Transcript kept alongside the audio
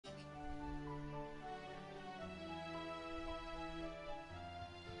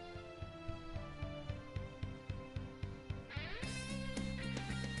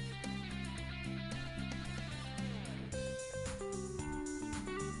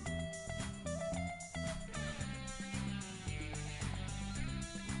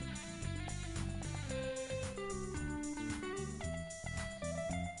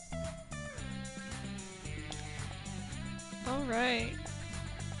Alright.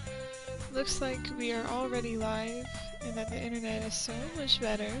 Looks like we are already live and that the internet is so much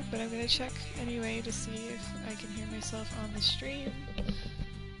better, but I'm gonna check anyway to see if I can hear myself on the stream.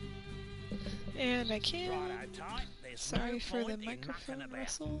 And I can. Sorry for the microphone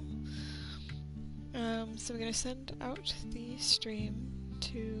rustle. So we're gonna send out the stream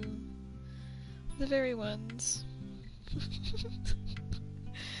to the very ones.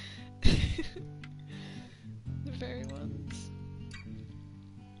 The very ones.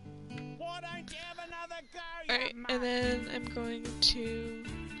 Alright, and then I'm going to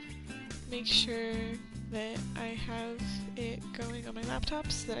make sure that I have it going on my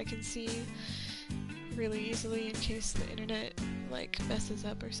laptop so that I can see really easily in case the internet like messes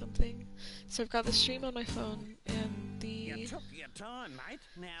up or something. So I've got the stream on my phone and the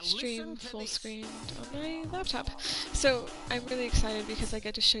stream full screened on my laptop. So I'm really excited because I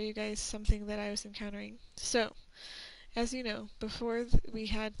get to show you guys something that I was encountering. So as you know, before we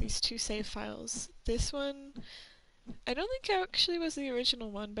had these two save files. This one, I don't think actually was the original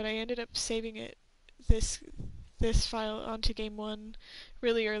one, but I ended up saving it, this file onto game 1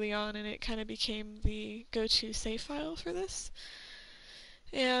 really early on, and it kind of became the go-to save file for this.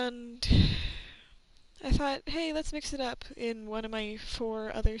 And I thought, hey, let's mix it up in one of my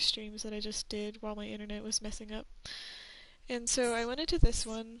 4 other streams that I just did while my internet was messing up. And so I went into this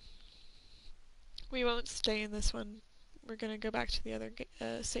one. We won't stay in this one. We're gonna go back to the other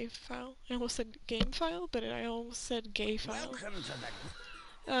save file. I almost said game file, but I almost said gay file.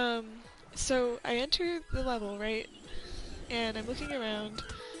 So I enter the level, right? And I'm looking around,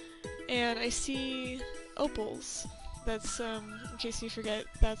 and I see opals. That's, in case you forget,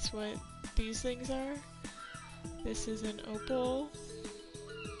 that's what these things are. This is an opal.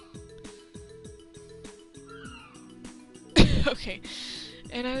 Okay.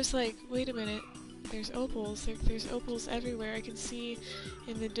 And I was like, wait a minute. There's opals. There's opals everywhere. I can see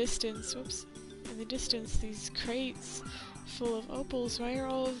in the distance, whoops, in the distance these crates full of opals. Why are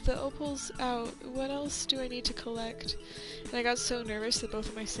all of the opals out? What else do I need to collect? And I got so nervous that both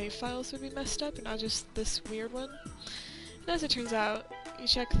of my save files would be messed up and not just this weird one. And as it turns out, you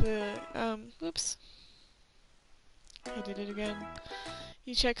check the, whoops. I did it again.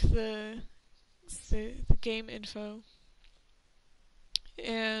 You check the game info,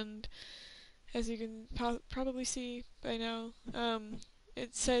 and as you can probably see by now,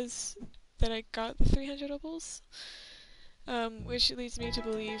 it says that I got the 300 opals, which leads me to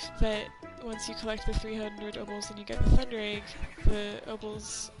believe that once you collect the 300 opals and you get the Thunder Egg, the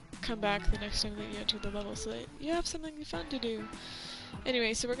opals come back the next time that you enter the level so that you have something fun to do.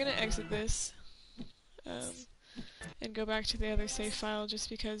 Anyway, so we're gonna exit this, and go back to the other save file just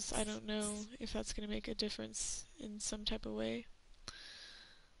because I don't know if that's gonna make a difference in some type of way.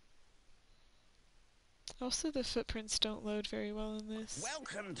 Also, the footprints don't load very well in this.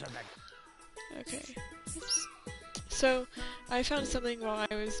 Welcome to the... Okay. Oops. So, I found something while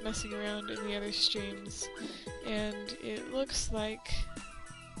I was messing around in the other streams, and it looks like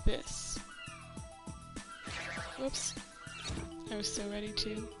this. Whoops. I was so ready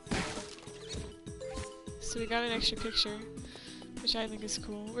to. So we got an extra picture, which I think is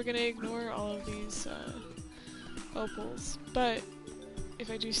cool. We're gonna ignore all of these opals, but if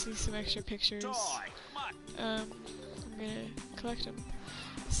I do see some extra pictures, I'm gonna collect them.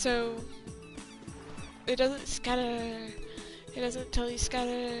 So, it doesn't scatter, it doesn't tell you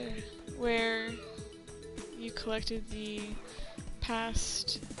scatter where you collected the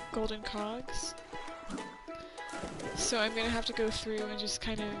past golden cogs. So I'm gonna have to go through and just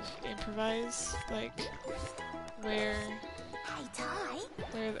kind of improvise, like, where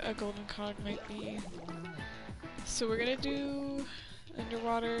a golden cog might be. So we're gonna do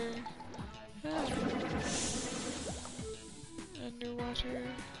underwater. Underwater.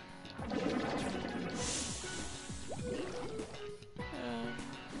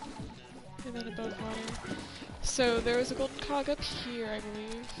 And then above water. So there was a golden cog up here, I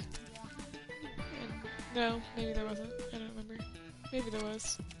believe. And no, maybe there wasn't. I don't remember. Maybe there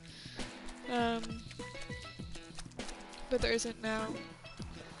was. But there isn't now.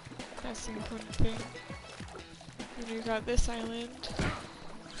 That's the important thing. And we've got this island.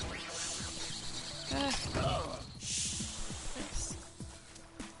 Ah. Nice.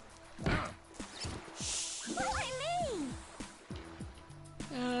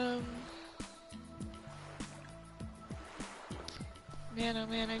 Man, oh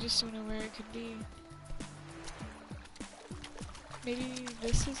man, I just don't know where it could be. Maybe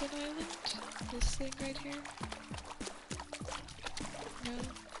this is an island? This thing right here? No.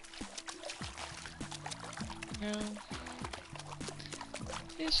 No.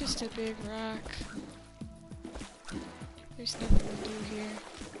 It's just a big rock. There's nothing to do here.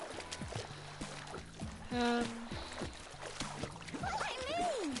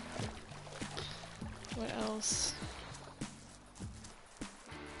 What else?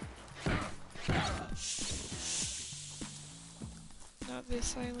 Not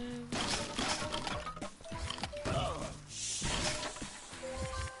this island.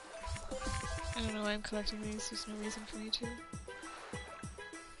 I don't know why I'm collecting these, there's no reason for me to.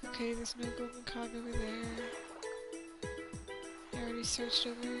 Okay, there's no golden cog over there. I already searched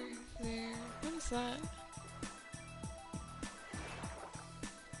over there. What is that?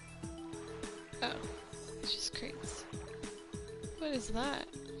 Oh, it's just crates. What is that?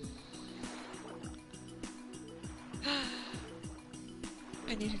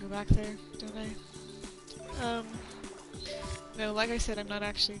 I need to go back there, don't I? No, like I said, I'm not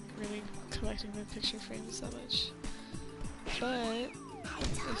actually really collecting the picture frames that much. But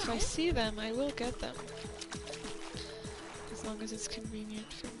if I see them, I will get them. As long as it's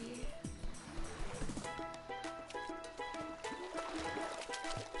convenient for me.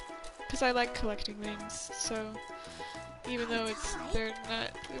 Because I like collecting things, so even though they're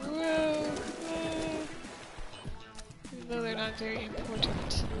not, whoa, even though they're not very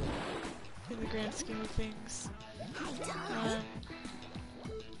important in the grand scheme of things,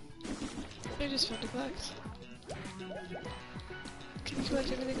 they're just fun to collect. Can you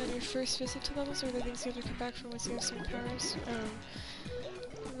collect everything on your first visit to levels, or are there things you have to come back from once you have certain powers? Oh,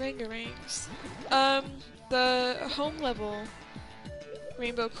 Rangarangs. The home level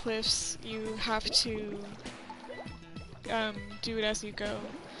Rainbow Cliffs, you have to do it as you go.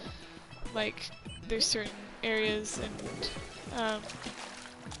 Like, there's certain areas and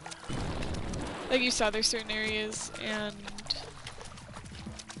like you saw, there's certain areas and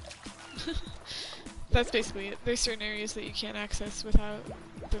that's basically it. There's certain areas that you can't access without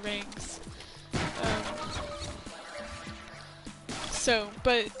the ranks.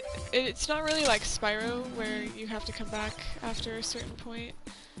 But it's not really like Spyro, where you have to come back after a certain point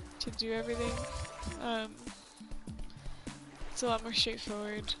to do everything. It's a lot more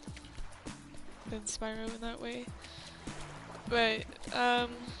straightforward than Spyro in that way. But, I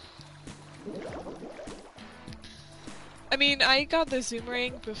mean, I got the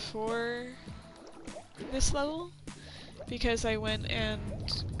Zoomerang before this level, because I went and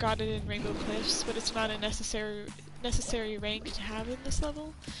got it in Rainbow Cliffs, but it's not a necessary rank to have in this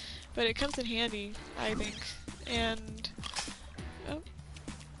level. But it comes in handy, I think. And oh.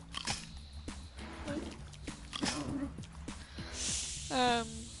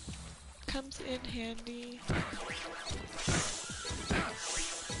 Comes in handy.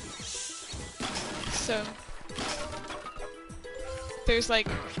 So there's like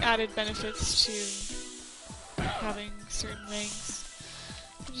added benefits to having certain ranks.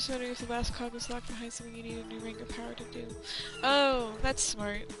 I'm just wondering if the last cog was locked behind something you need a new ring of power to do. Oh, that's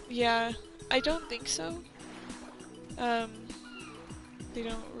smart. Yeah, I don't think so. They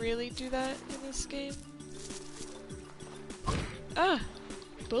don't really do that in this game. Ah!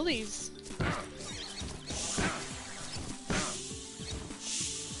 Bullies!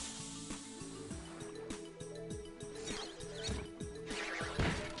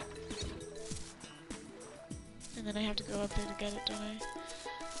 And then I have to go up there to get it, don't I?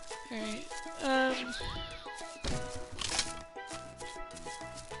 Alright,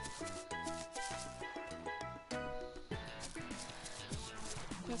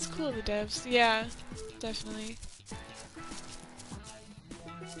 that's cool, the devs. Yeah, definitely.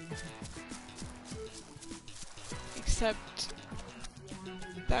 Except,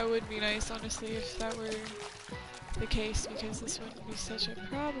 that would be nice, honestly, if that were the case, because this wouldn't be such a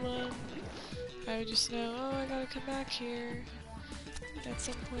problem. I would just know, oh, I gotta come back here at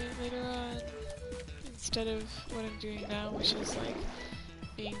some point later on, instead of what I'm doing now, which is like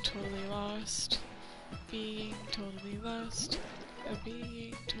being totally lost, being totally lost,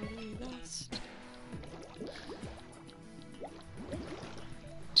 being totally lost.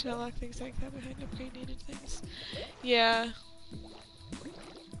 To not lock things like that behind upgrade needed things. Yeah,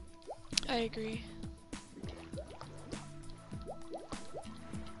 I agree.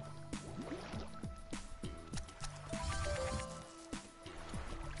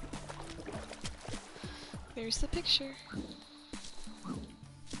 There's the picture.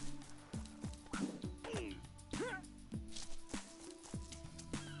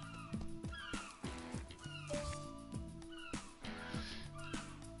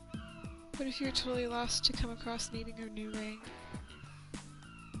 What if you're totally lost to come across needing a new ring?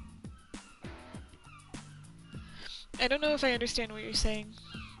 I don't know if I understand what you're saying.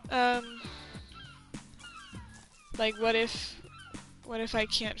 Like, what if what if I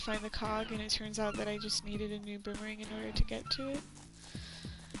can't find the cog and it turns out that I just needed a new boomerang in order to get to it?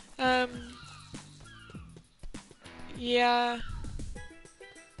 Yeah.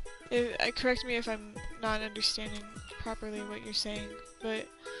 Correct me if I'm not understanding properly what you're saying, but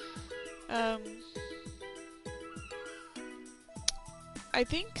I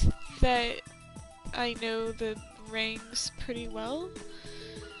think that I know the rangs pretty well,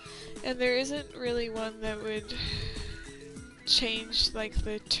 and there isn't really one that would change like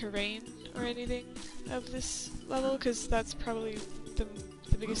the terrain or anything of this level, because that's probably the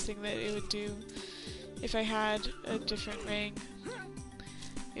biggest thing that it would do if I had a different rang.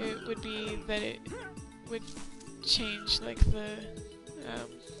 It would be that it would change like the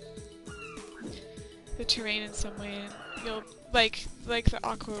terrain in some way, and you'll like the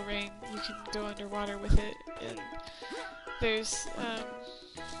aqua ring, you can go underwater with it, and there's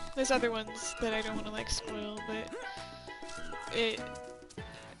other ones that I don't want to like spoil, but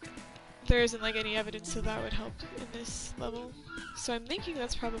there isn't like any evidence that that would help in this level, so I'm thinking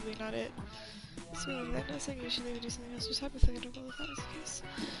that's probably not it. Speaking that, not saying usually we do something else, just hypothetical if that was the case.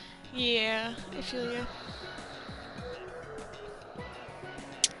 Yeah, I feel ya.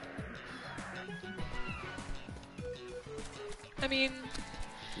 I mean,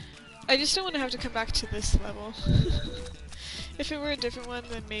 I just don't want to have to come back to this level. If it were a different one,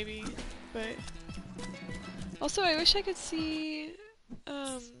 then maybe, but... Also, I wish I could see,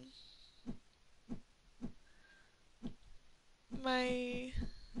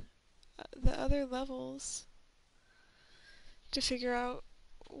 the other levels to figure out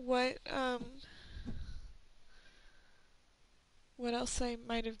what else I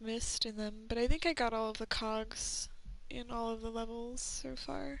might have missed in them, but I think I got all of the cogs in all of the levels so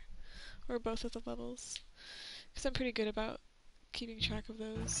far, or both of the levels, because I'm pretty good about keeping track of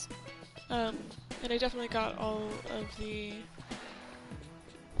those. And I definitely got all of the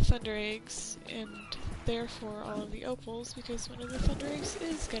thunder eggs, and therefore all of the opals, because one of the thunder eggs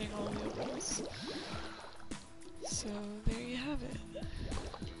is getting all of the opals. So there you have it.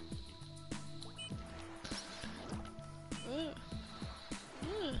 Alright.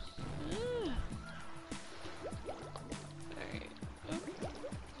 Oh,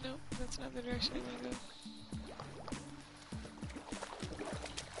 no, that's not the direction I want to go.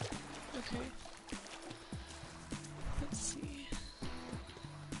 Okay. Let's see.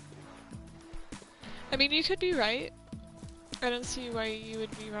 I mean, you could be right. I don't see why you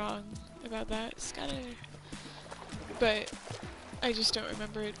would be wrong about that, Scatter. But I just don't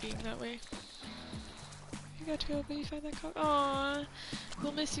remember it being that way. You got to go, but you find that cog. Aww.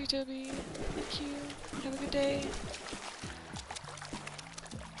 We'll miss you, Toby. Thank you. Have a good day.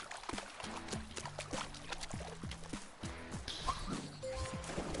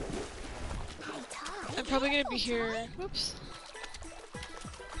 I'm probably gonna be here. Whoops.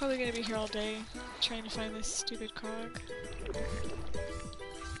 Probably gonna be here all day trying to find this stupid cog.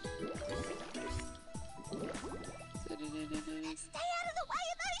 Stay out of the way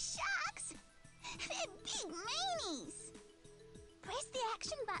of those sharks! They're big meanies! Press the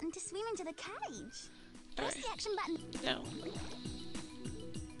action button to swim into the cage. Press the action button. No.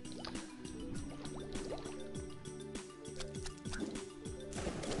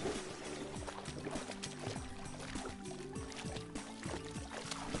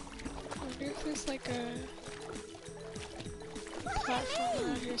 I wonder if there's like a platform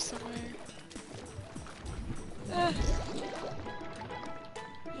around here somewhere. Ah!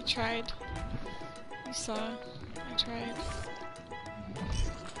 I tried. You saw. I tried.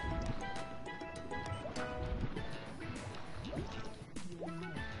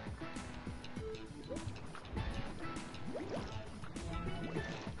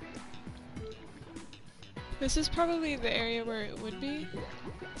 This is probably the area where it would be,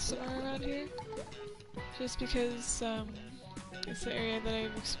 somewhere around here. Just because, it's the area that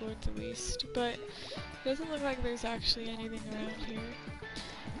I've explored the least, but it doesn't look like there's actually anything around here.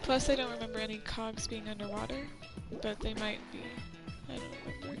 Plus, I don't remember any cogs being underwater, but they might be. I don't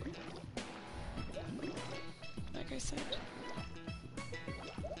remember. Like I said.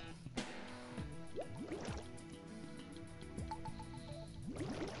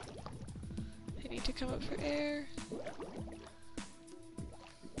 I need to come up for air.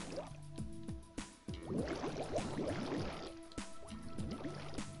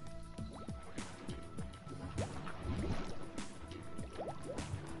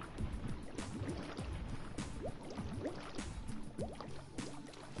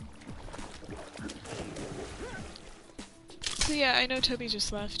 So yeah, I know Toby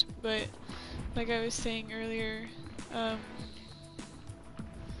just left, but like I was saying earlier, the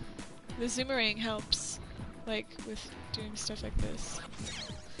Zoomerang helps like with doing stuff like this.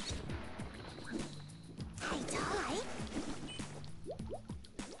 Hey, Ty.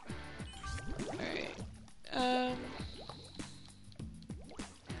 Alright.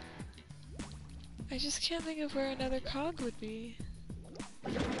 I just can't think of where another cog would be.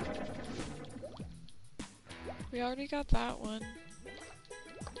 We already got that one.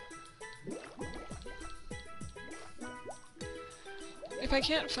 If I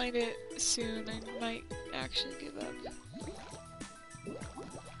can't find it soon, I might actually give up.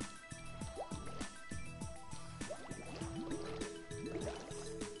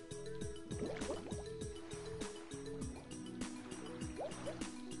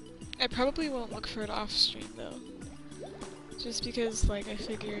 I probably won't look for it off stream though. Just because, like, I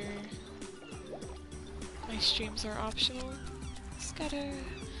figure my streams are optional. Scatter.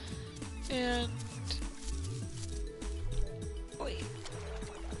 And wait.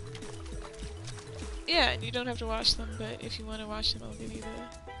 Yeah, and you don't have to watch them, but if you want to watch them, I'll give you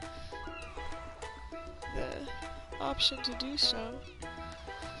the option to do so.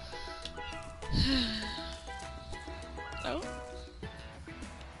 Oh?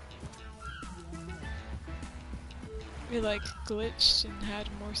 We like glitched and had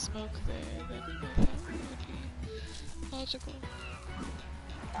more smoke there than I thought would be logical.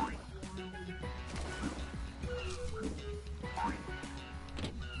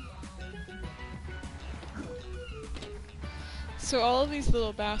 So all of these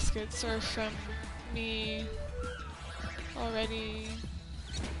little baskets are from me already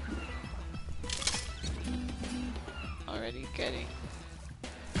getting.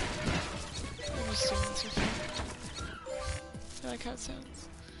 I'm just doing this for fun. I like how it sounds.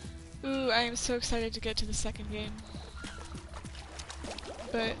 Ooh, I am so excited to get to the second game.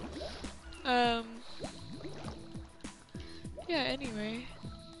 But, yeah, anyway.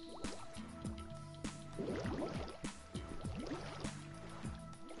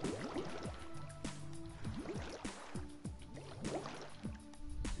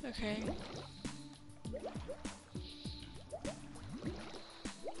 Okay.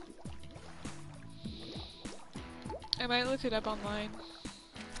 I might look it up online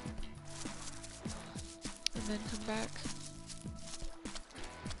and then come back.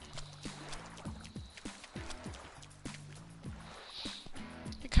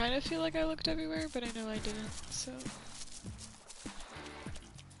 I kind of feel like I looked everywhere, but I know I didn't, so.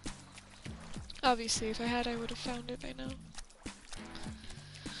 Obviously, if I had, I would have found it by now.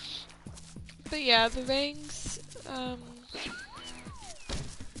 But yeah, the bangs,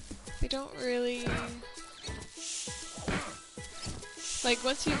 they don't really... Like,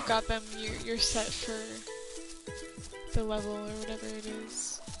 once you've got them, you're set for the level or whatever it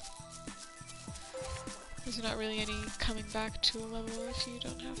is. There's not really any coming back to a level if you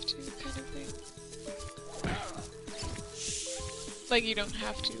don't have to, kind of thing. Like, you don't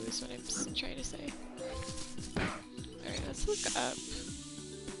have to, is what I'm trying to say. Alright, let's look up.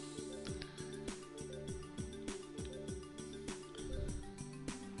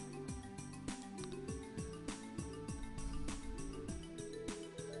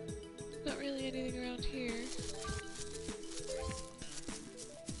 Not really anything around here.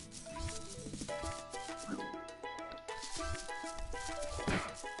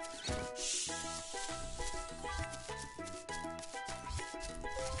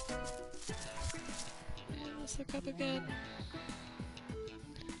 And let's look up again.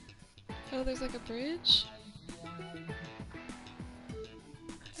 Oh, there's like a bridge?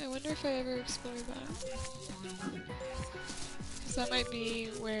 I wonder if I ever explore that. Because that might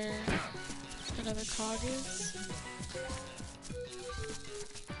be where another cog is.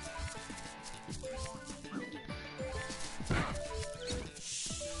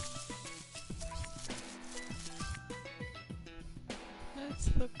 Let's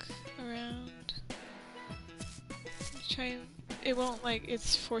look around. Try and... It won't, like,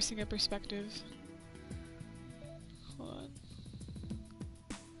 it's forcing a perspective. Hold on.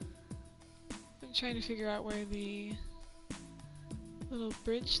 I'm trying to figure out where the little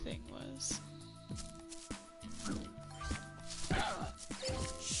bridge thing was.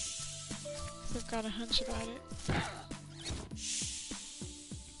 So I've got a hunch about it.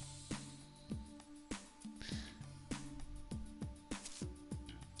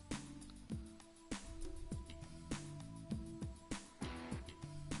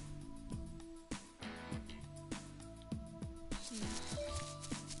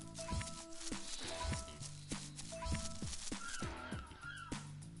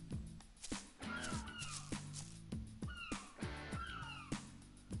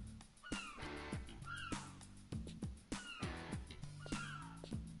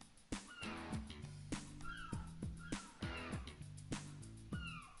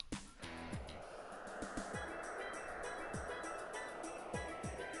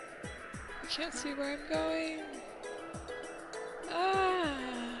 can't see where I'm going.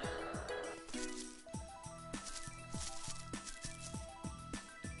 Ah!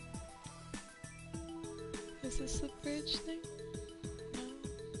 Is this the bridge thing? No.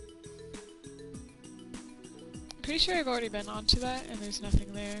 I'm pretty sure I've already been onto that and there's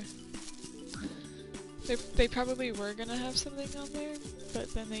nothing there. They probably were gonna have something on there,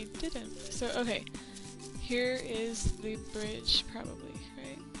 but then they didn't. So, okay. Here is the bridge, probably,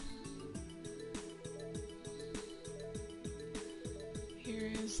 right?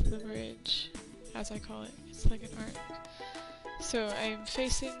 Here is the bridge, as I call it. It's like an arc. So I'm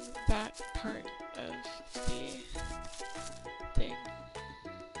facing that part of the thing.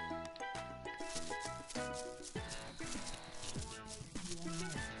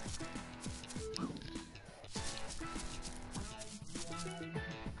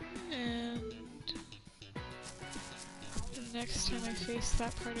 And the next time I face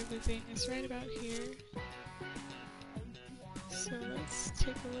that part of the thing is right about here. So let's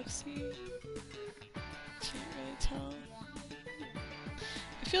take a look-see. Can't really tell.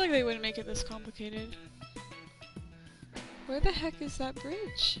 I feel like they wouldn't make it this complicated. Where the heck is that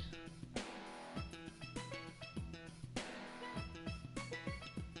bridge?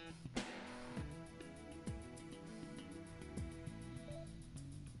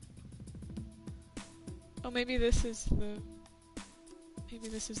 Oh, maybe this is the... Maybe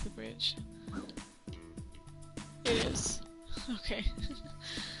this is the bridge. It is. Okay.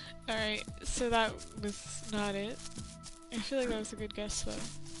 Alright, so that was not it. I feel like that was a good guess, though.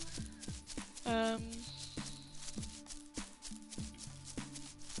 I'm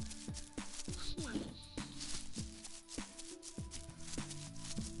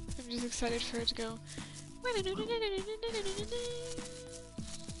just excited for it to go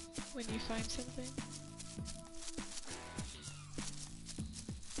when you find something.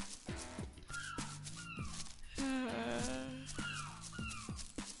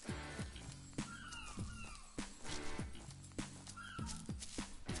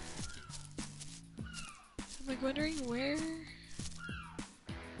 I'm like wondering where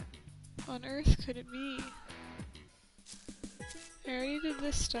on earth could it be? I already did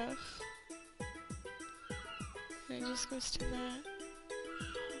this stuff. And it just goes to that.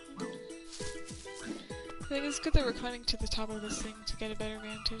 I think it's good that we're climbing to the top of this thing to get a better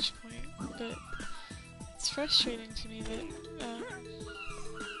vantage point, but it's frustrating to me that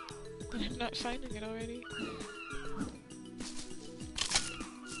I'm not finding it already.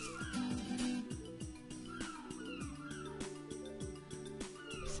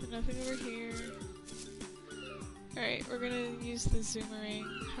 So nothing over here. Alright, we're gonna use the zoomerang.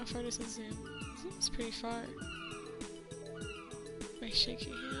 How far does it zoom? It zooms pretty far. My shaky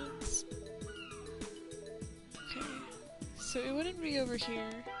hands. Okay, so it wouldn't be over here.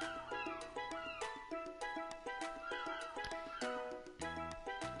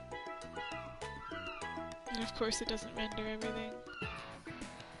 And of course it doesn't render everything.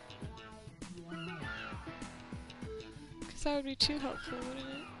 Because that would be too helpful, wouldn't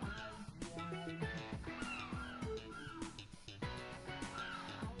it?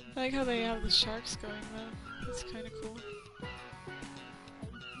 I like how they have the sharks going though. That's kind of cool.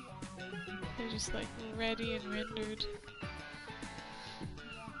 They're just like ready and rendered.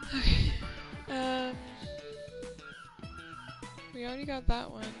 Okay. We already got that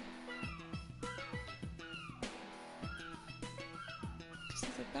one. Because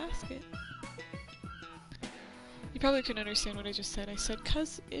it's a basket. You probably couldn't understand what I just said. I said,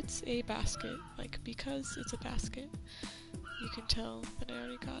 'cause it's a basket. Like, because it's a basket. You can tell that I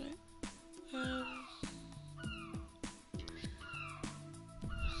already got it.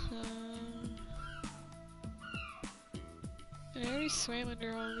 And I already swam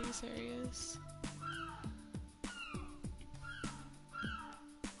under all these areas.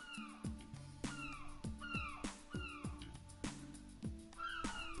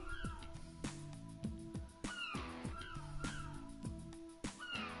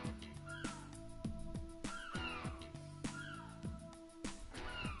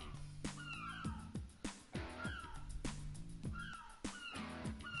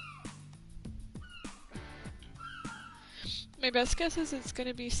 My best guess is it's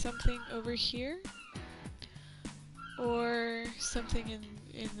gonna be something over here, or something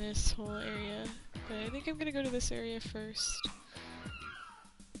in this whole area. But I think I'm gonna go to this area first.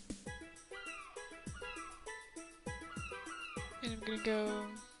 And I'm gonna go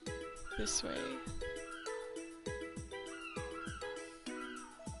this way.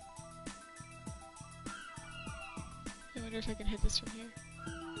 I wonder if I can hit this from here.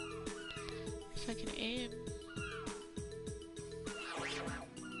 If I can aim.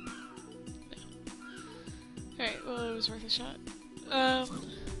 was worth a shot. Oh,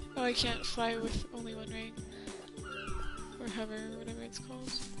 I can't fly with only one ring. Or hover, or whatever it's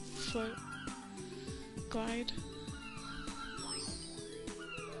called. Float. Glide.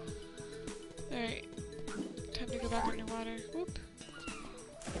 Alright. Time to go back underwater. Whoop.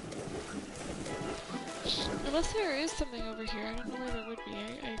 Unless there is something over here, I don't know where there would be.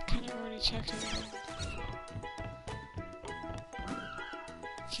 I kind of already checked everything.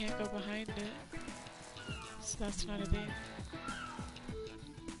 Can't go behind it. So that's not a thing.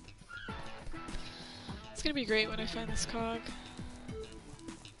 It's gonna be great when I find this cog.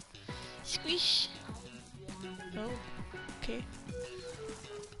 Squish! Oh, okay.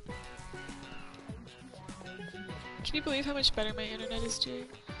 Can you believe how much better my internet is doing?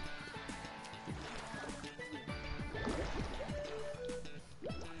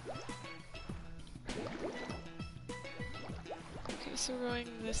 Okay, so rowing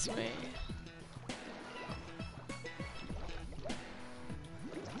this way.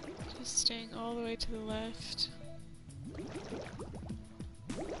 Just staying all the way to the left.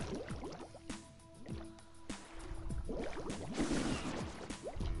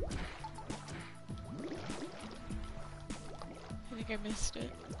 I think I missed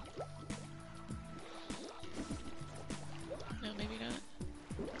it. No, maybe not.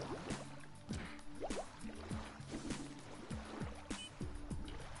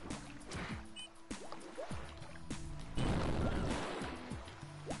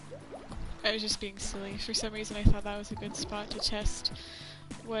 I was just being silly. For some reason I thought that was a good spot to test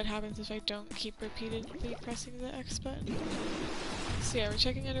what happens if I don't keep repeatedly pressing the X button. So yeah, we're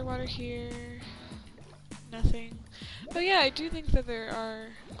checking underwater here. Nothing. Oh yeah, I do think that there are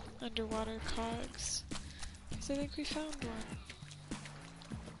underwater cogs. Because I think we found one.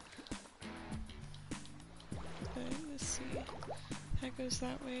 But let's see. That goes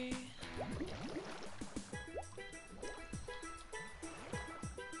that way.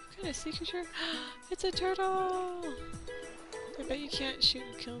 What kind of sea creature? It's a turtle! I bet you can't shoot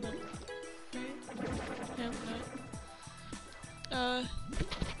and kill them. Right? No, not.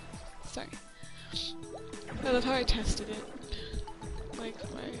 Sorry. I love how I tested it. Like,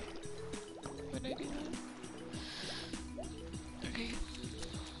 why would I do that? Okay.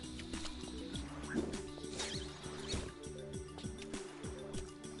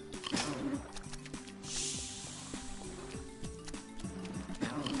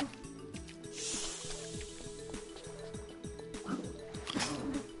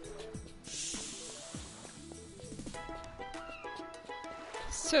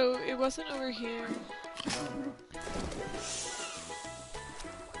 So, it wasn't over here.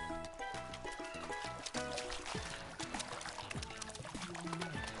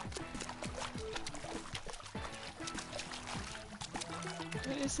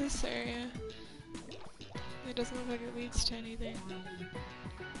 What is this area? It doesn't look like it leads to anything.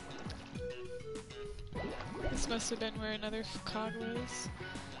 This must have been where another cog was.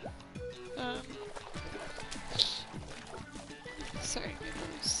 Sorry, my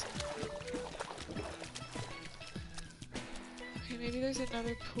nose. Okay, maybe there's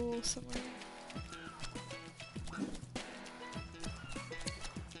another pool somewhere.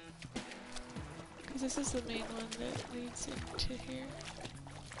 Because this is the main one that leads into here.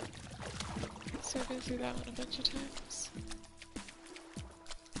 So I've been through that one a bunch of times.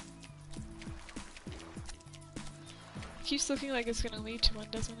 It keeps looking like it's gonna lead to one,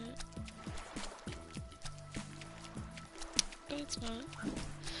 doesn't it? But it's not.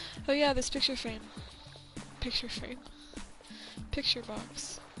 Oh yeah, this picture frame. Picture frame. Picture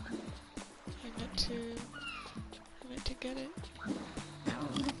box. I meant to get it.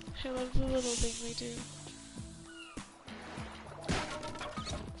 I love the little thing they do.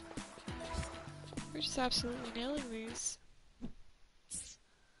 We're just absolutely nailing these.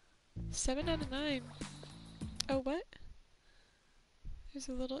 7 out of 9. Oh, what? There's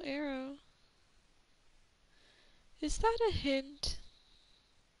a little arrow. Is that a hint?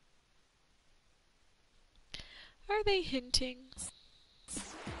 Are they hinting?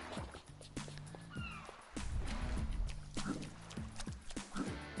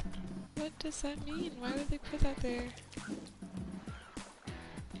 What does that mean? Why would they put that there?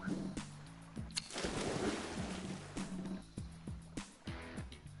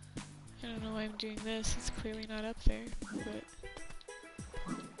 I don't know why I'm doing this. It's clearly not up there, but...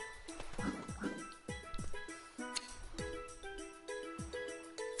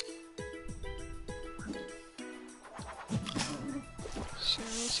 Sure,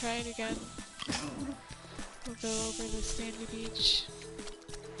 we'll try it again. We'll go over the sandy beach.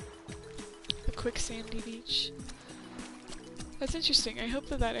 The quick sandy beach. That's interesting. I hope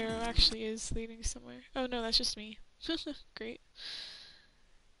that that arrow actually is leading somewhere. Oh no, that's just me. Great.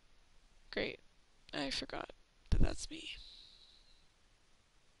 Great. I forgot that that's me.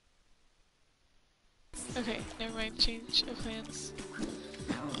 Okay, never mind. Change of plans.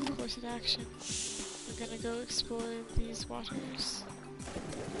 Course of action. We're gonna go explore these waters.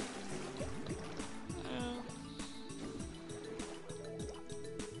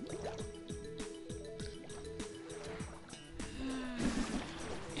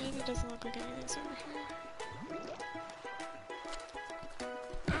 And it doesn't look like anything's over here.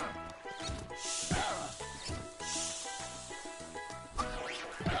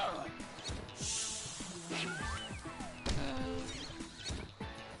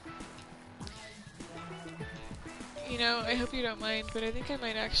 You know, I hope you don't mind, but I think I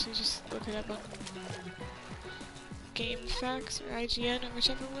might actually just look it up on GameFAQs or IGN or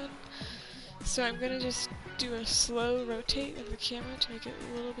whichever one. So I'm gonna just do a slow rotate of the camera to make it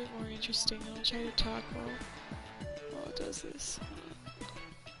a little bit more interesting, and I'll try to talk while it does this.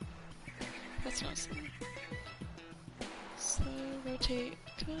 That's not slow. Slow rotate.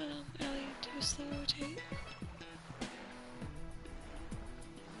 Come on, Ellie, do a slow rotate.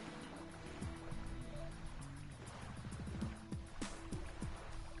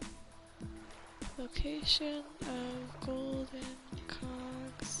 Location of golden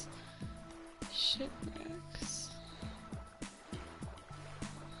cogs shipwrecks.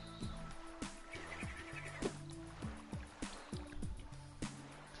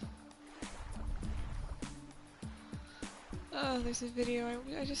 Oh, there's a video.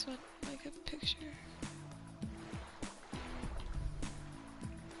 I just want like a picture.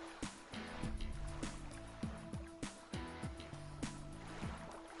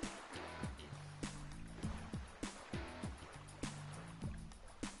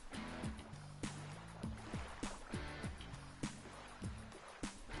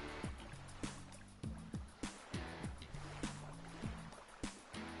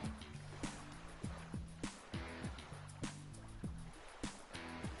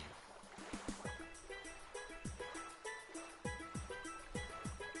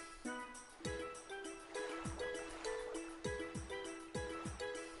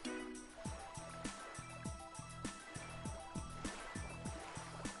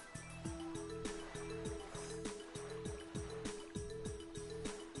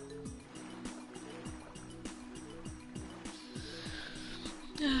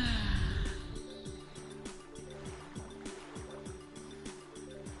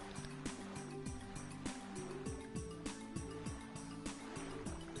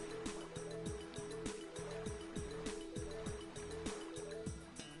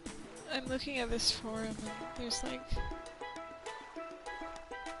 I'm looking at this forum and there's like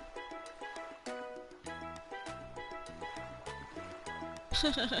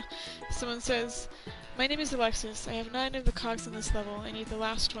someone says, "My name is Alexis. I have 9 of the cogs on this level. I need the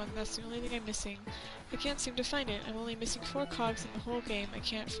last one. That's the only thing I'm missing. I can't seem to find it. I'm only missing 4 cogs in the whole game. I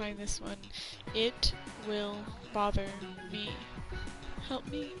can't find this one. It will bother me. Help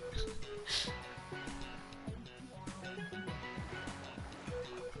me."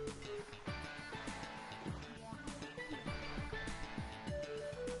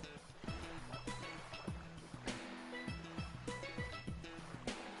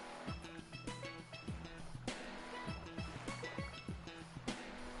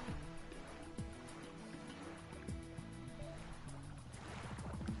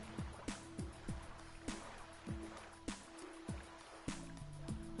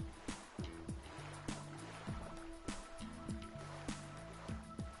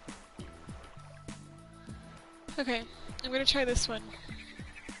 Okay, I'm gonna try this one.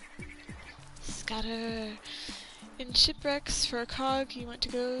 Scatter. In shipwrecks, for a cog, you want to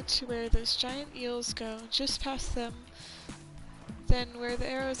go to where those giant eels go, just past them. Then where the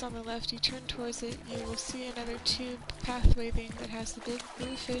arrow is on the left, you turn towards it, you will see another tube pathway thing that has the big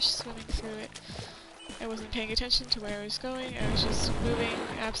blue fish swimming through it. I wasn't paying attention to where I was going, I was just moving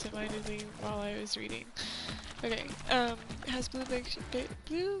absent-mindedly while I was reading. Okay, it has big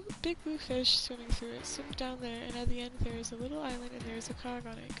blue fish swimming through it. Swim down there, and at the end there is a little island and there is a cog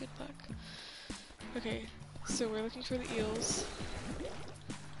on it. Good luck. Okay, so we're looking for the eels.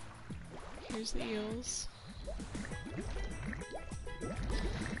 Here's the eels.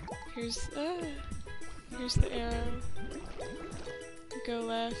 Here's the arrow. We go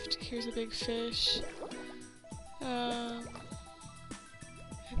left. Here's a big fish. At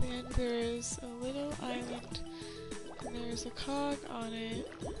the end there is a little island. And there's a cog on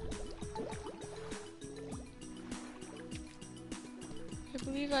it. I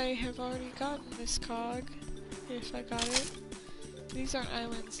believe I have already gotten this cog, if I got it. These aren't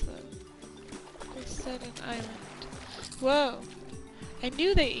islands though. They said an island. Whoa! I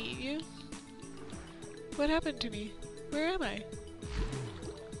knew they eat you! What happened to me? Where am I?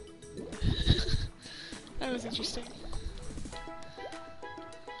 That was interesting.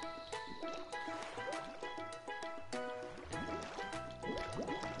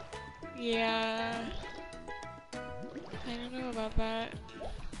 Yeah... I don't know about that.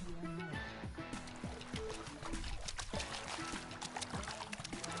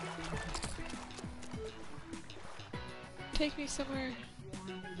 Take me somewhere.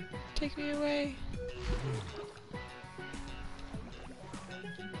 Take me away.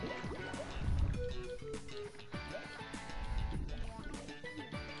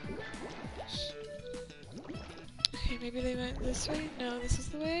 Okay, maybe they went this way? No, this is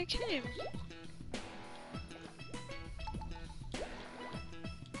the way I came.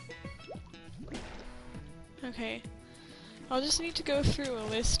 Okay. I'll just need to go through a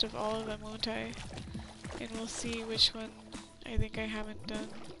list of all of them, won't I? And we'll see which one I think I haven't done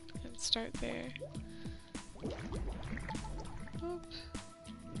and start there. Oop.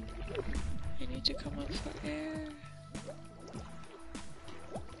 I need to come up for air.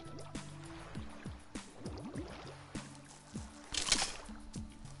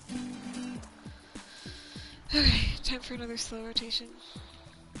 Okay, time for another slow rotation.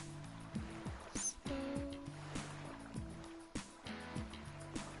 Slow.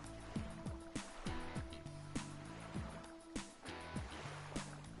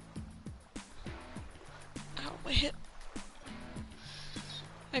 Ow, my hip.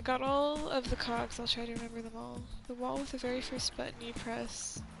 I got all of the cogs, I'll try to remember them all. The wall with the very first button you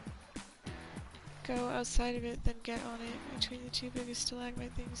press. Go outside of it, then get on it. Between the two biggest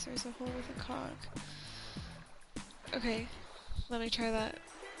stalagmite things, there's a hole with a cog. Okay, let me try that.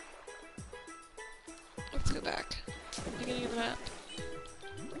 Let's go back. Beginning of the map.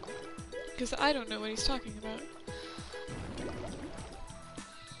 Because I don't know what he's talking about.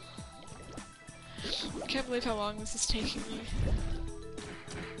 Can't believe how long this is taking me.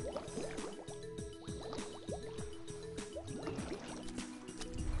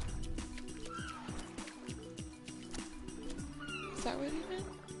 Is that what he meant?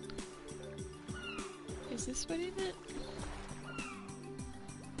 Is this what he meant?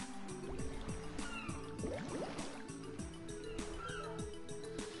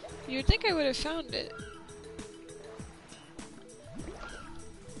 You would think I would have found it.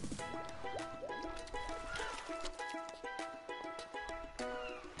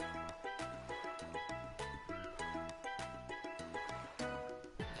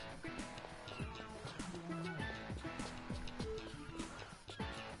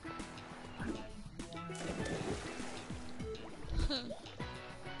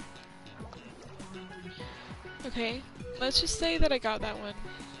 Okay, let's just say that I got that one.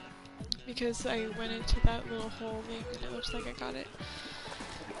 Because I went into that little hole thing and it looks like I got it.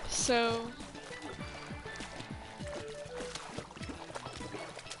 So...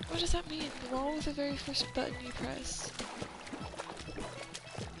 what does that mean? The wall with the very first button you press.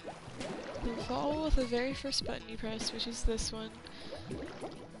 The wall with the very first button you press, which is this one.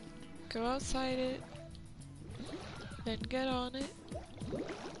 Go outside it. Then get on it.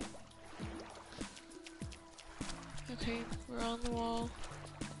 Okay, we're on the wall.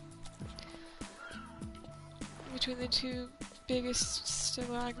 Between the two biggest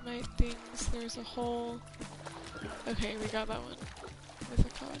stalagmite things, there's a hole. Okay, we got that one. With a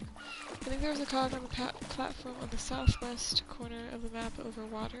cog. I think there was a cog on the platform on the southwest corner of the map over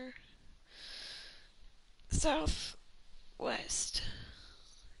water. Southwest.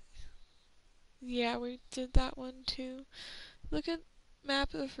 Yeah, we did that one too. Look at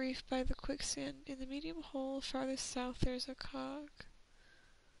map of reef by the quicksand. In the medium hole farthest south there's a cog.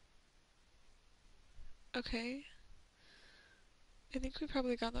 Okay. I think we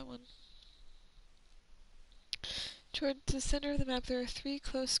probably got that one. Toward the center of the map there are 3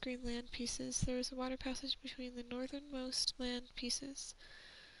 close green land pieces. There is a water passage between the northernmost land pieces.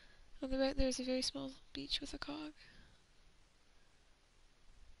 On the right there is a very small beach with a cog.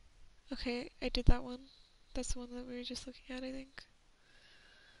 Okay, I did that one. That's the one that we were just looking at, I think.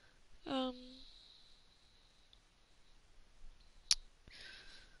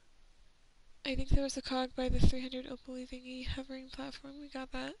 I think there was a cog by the 300 opally thingy hovering platform. We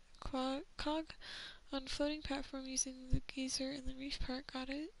got that. Cog on floating platform using the geyser in the reef part. Got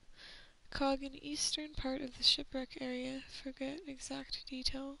it. Cog in eastern part of the shipwreck area. Forget exact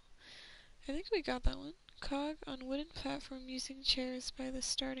detail. I think we got that one. Cog on wooden platform using chairs by the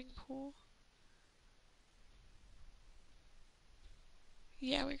starting pool.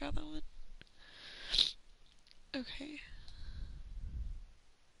 Yeah, we got that one. Okay.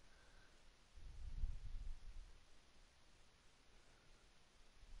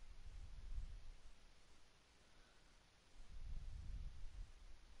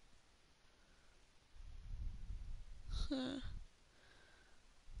 Huh.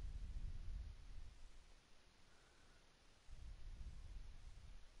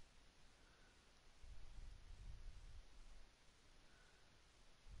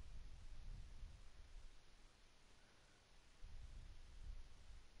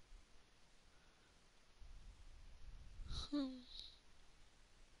 Hmm.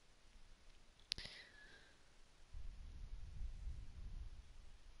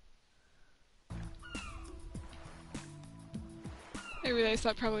 I realized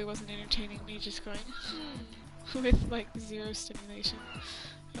that probably wasn't entertaining, me just going, with like zero stimulation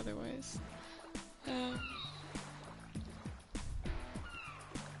otherwise.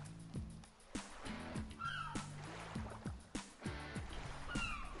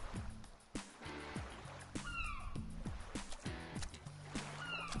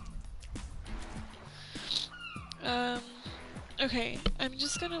 Okay, I'm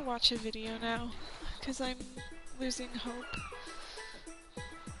just gonna watch a video now, because I'm losing hope.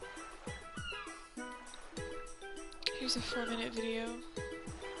 Here's a 4-minute video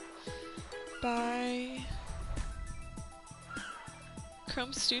by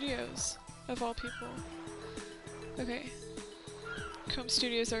Chrome Studios, of all people. Okay. Chrome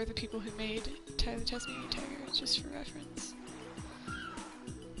Studios are the people who made Tyler the Tasmanian Tiger, just for reference.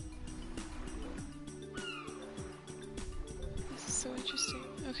 This is so interesting.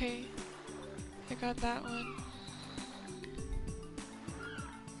 Okay, I got that one.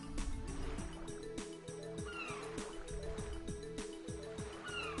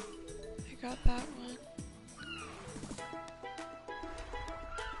 I got that one.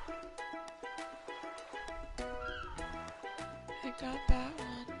 I got that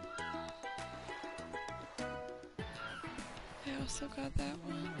one. I also got that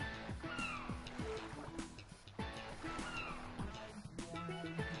one.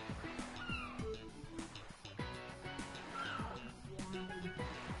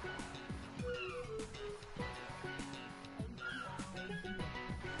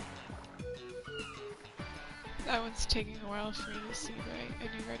 That one's taking a while for me to see, but I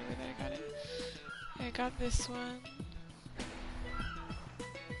knew right away that I got it. I got this one.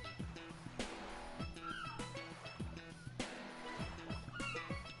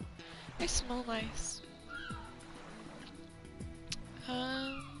 They smell nice.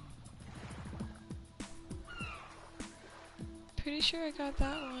 Pretty sure I got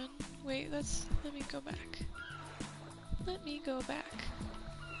that one. Wait, let me go back. Let me go back.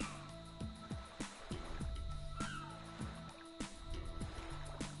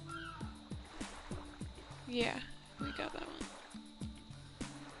 Yeah, we got that one.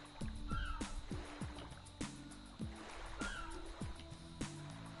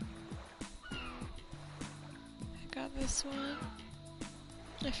 I got this one.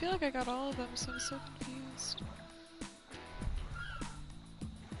 I feel like I got all of them, so I'm so confused.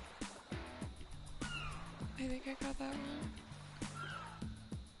 I think I got that one.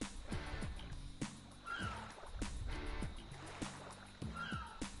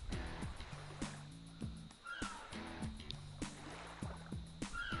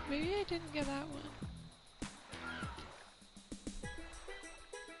 Maybe I didn't get that one.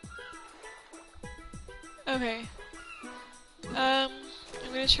 Okay. I'm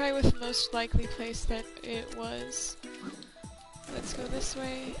gonna try with the most likely place that it was. Let's go this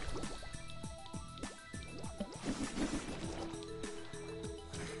way.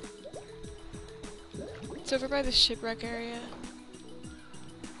 It's over by the shipwreck area.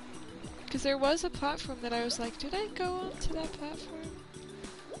 Because there was a platform that I was like, did I go onto that platform?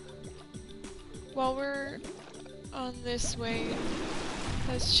 While we're on this way,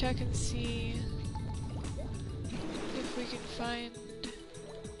 let's check and see if we can find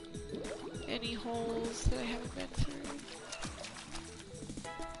any holes that I haven't been through.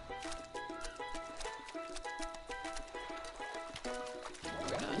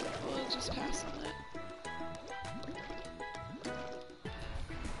 We're not. We'll just pass on that.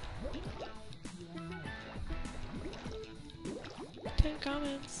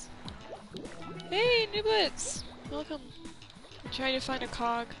 Comments. Hey, New Blitz! Welcome. I'm trying to find a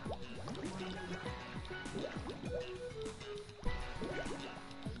cog.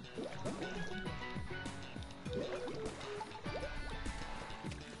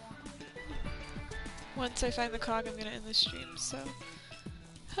 Once I find the cog, I'm gonna end the stream, so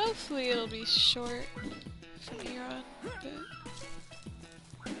hopefully it'll be short from here on,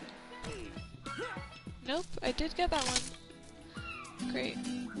 but nope, I did get that one. Great.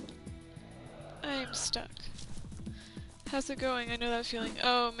 I'm stuck. How's it going? I know that feeling.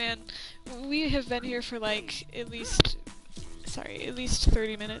 Oh man, we have been here for like at least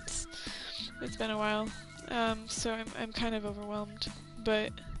 30 minutes. It's been a while. So I'm kind of overwhelmed,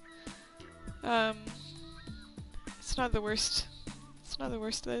 but it's not the worst. It's not the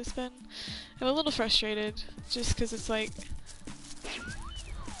worst that it's been. I'm a little frustrated, just because it's like,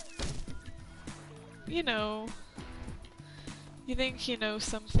 you know, you think you know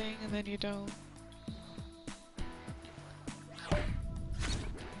something and then you don't.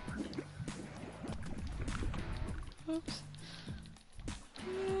 Oops.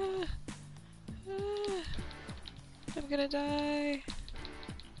 I'm gonna die.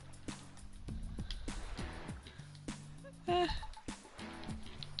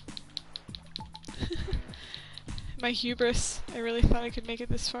 My hubris. I really thought I could make it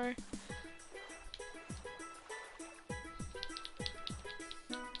this far.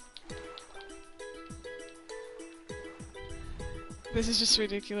 This is just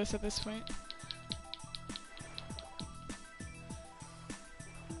ridiculous at this point.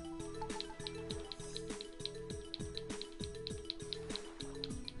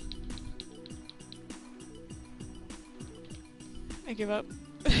 I give up.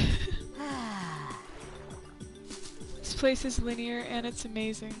 This place is linear and it's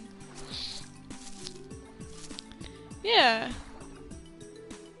amazing. Yeah.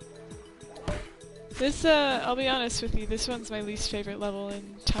 This, I'll be honest with you, this one's my least favorite level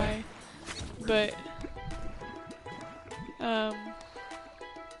in Thai. But,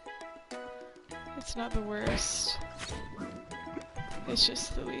 it's not the worst. It's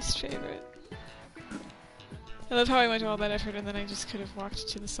just the least favorite. I love how I went to all that effort and then I just could have walked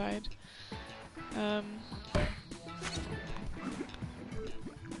to the side. I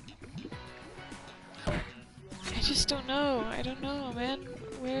just don't know. I don't know, man.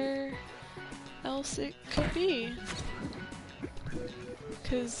 Where else it could be?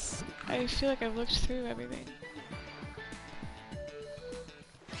 Because I feel like I've looked through everything.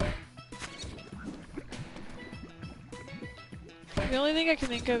 The only thing I can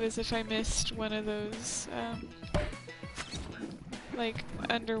think of is if I missed one of those, like,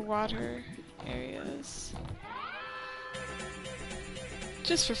 underwater areas.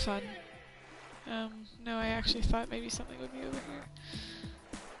 Just for fun. No, I actually thought maybe something would be over here.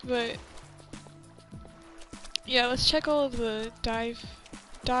 But, yeah, let's check all of the dive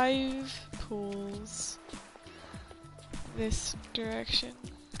pools this direction.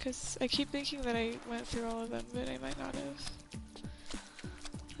 Because I keep thinking that I went through all of them, but I might not have.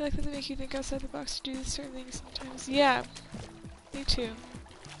 I like that they make you think outside the box to do certain things sometimes. Yeah, me too.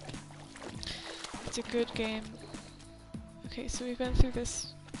 It's a good game. Okay, so we've been through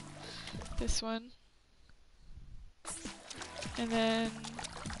this one. And then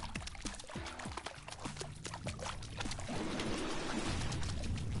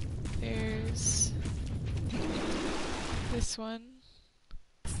there's this one.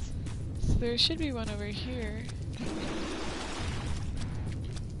 So there should be one over here.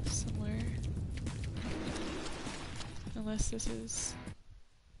 Somewhere. Unless this is...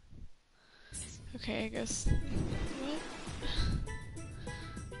 Okay, I guess... What?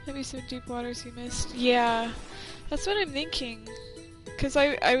 Maybe some deep waters you missed. Yeah, that's what I'm thinking. Cause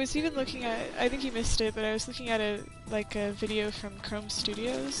I was even looking at, I think you missed it, but I was looking at a video from Chrome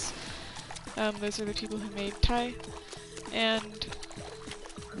Studios. Those are the people who made Thai, and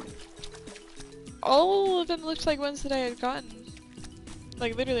all of them looked like ones that I had gotten,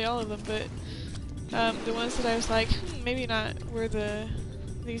 like literally all of them. But the ones that I was like, maybe not, were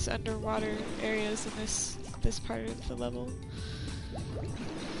these underwater areas in this part of the level.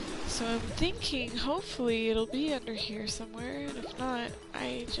 So I'm thinking, hopefully it'll be under here somewhere, and if not,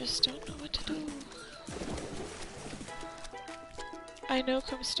 I just don't know what to do. I know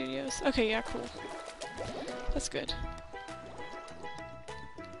Chrome Studios. Okay, yeah, cool. That's good.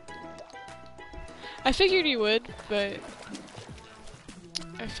 I figured you would, but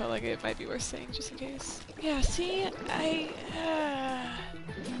I felt like it might be worth saying just in case. Yeah, see? I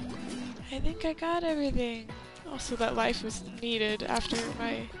think I got everything. Also, that life was needed after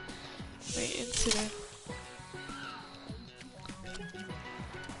my incident.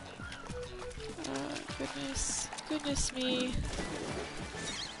 Goodness me.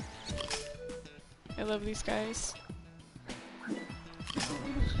 I love these guys.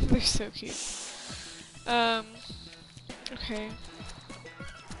 They're so cute. Okay.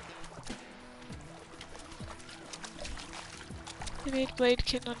 They made Blade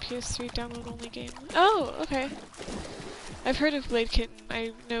Kitten on PS3 download only game. Oh, okay. I've heard of Blade Kitten.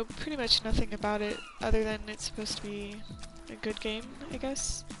 I know pretty much nothing about it other than it's supposed to be a good game, I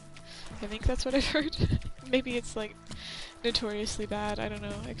guess. I think that's what I've heard. Maybe it's like notoriously bad, I don't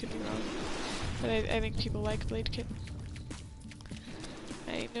know, I could be wrong. But I think people like Blade Kitten.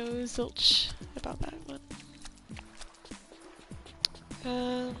 I know zilch about that one.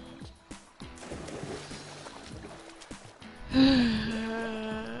 Um...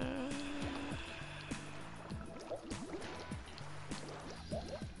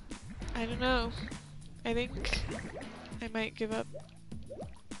 I don't know. I think I might give up.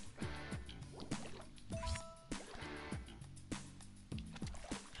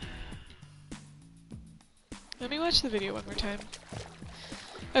 Let me watch the video one more time.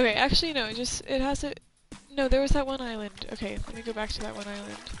 Okay, actually no, it has a... No, there was that one island. Okay, let me go back to that one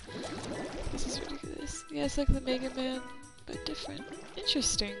island. This is ridiculous. Yeah, it's like the Mega Man, but different.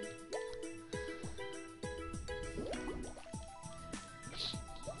 Interesting.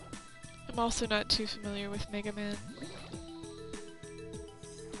 I'm also not too familiar with Mega Man.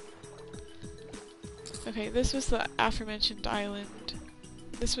 Okay, this was the aforementioned island.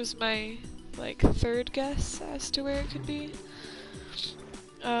 This was my, like, third guess as to where it could be.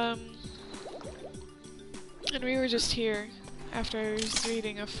 And we were just here after I was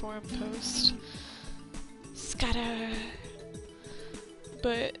reading a forum post. Scatter!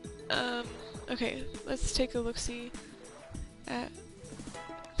 But, okay, let's take a look-see at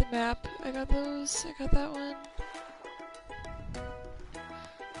the map. I got those, I got that one.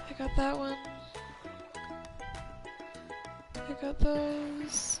 I got that one. I got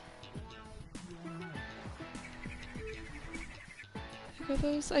those. I got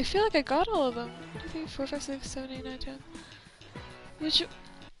those. I feel like I got all of them. 2, 3, 4, 5, 6, 7, 8, 9, 10. Which...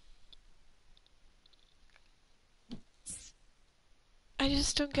 I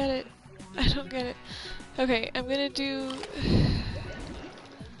just don't get it. I don't get it. Okay, I'm gonna do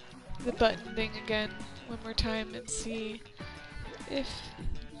the button thing again one more time and see if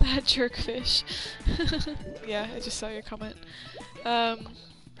that jerkfish. Yeah, I just saw your comment.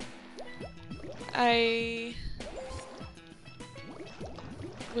 I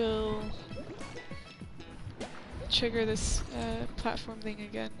will trigger this platform thing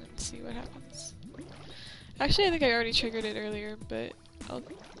again and see what happens. Actually, I think I already triggered it earlier, but I'll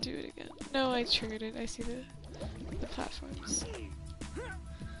do it again. No, I triggered it. I see the platforms.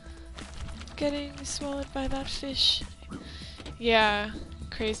 Getting swallowed by that fish. Yeah,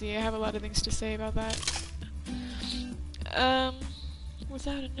 crazy. I have a lot of things to say about that. Was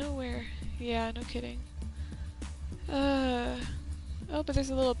out of nowhere. Yeah, no kidding. Oh, but there's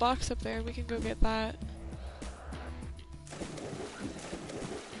a little box up there. We can go get that.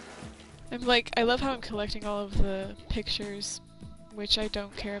 I love how I'm collecting all of the pictures, which I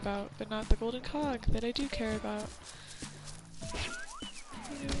don't care about, but not the golden cog that I do care about.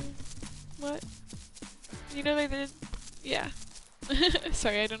 You know, what? You know they did? Yeah.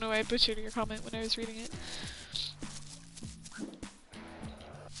 Sorry, I don't know why I butchered your comment when I was reading it.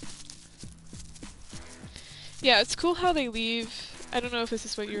 Yeah, it's cool how they leave, I don't know if this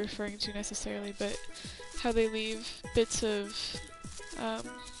is what you're referring to necessarily, but how they leave bits of,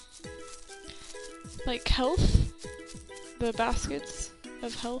 like health, the baskets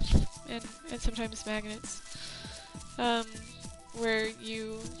of health, and sometimes magnets, where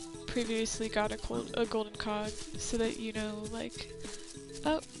you previously got a golden cog, so that you know, like,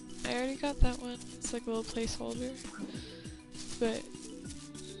 oh, I already got that one. It's like a little placeholder, but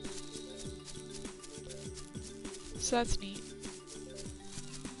so that's neat.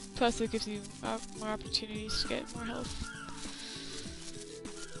 Plus it gives you more opportunities to get more health.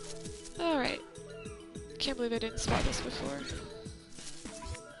 Alright. Can't believe I didn't spot this before.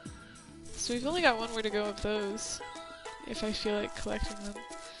 So we've only got one more to go of those, if I feel like collecting them.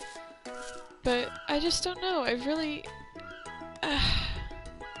 But I just don't know, I really... I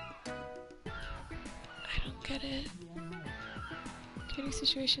don't get it. Creating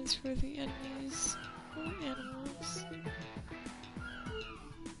situations for the enemies or animals.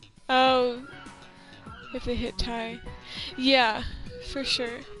 Oh, if they hit tie. Yeah, for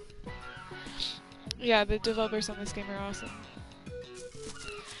sure. Yeah, the developers on this game are awesome.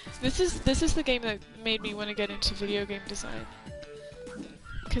 This is the game that made me want to get into video game design,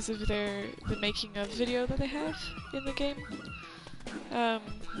 because of the making of video that they have in the game. I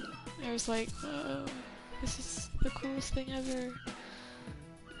was like, whoa, this is the coolest thing ever.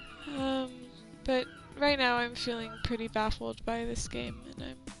 But right now I'm feeling pretty baffled by this game, and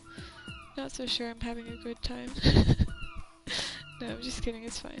I'm not so sure I'm having a good time. No, I'm just kidding,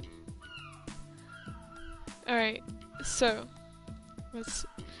 it's fine. Alright, so,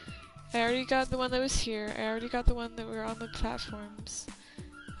 I already got the one that was here, I already got the one that were on the platforms.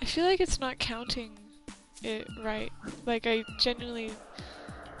 I feel like it's not counting it right. Like, I genuinely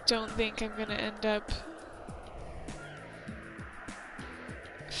don't think I'm gonna end up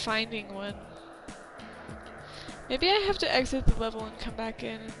finding one. Maybe I have to exit the level and come back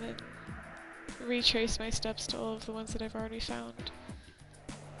in and then retrace my steps to all of the ones that I've already found.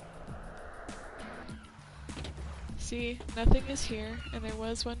 see, nothing is here, and there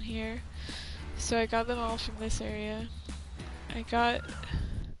was one here. So I got them all from this area. I got...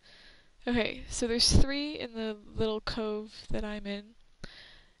 Okay, so there's 3 in the little cove that I'm in.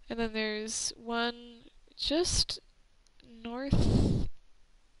 And then there's one just northwest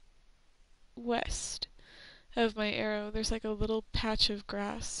of my arrow. There's like a little patch of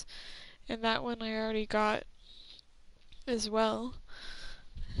grass. And that one I already got as well.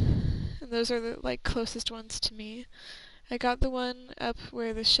 And those are the like closest ones to me. I got the one up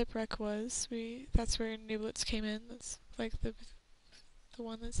where the shipwreck was. That's where Nublets came in. That's like the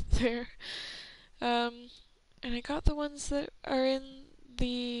one that's there. And I got the ones that are in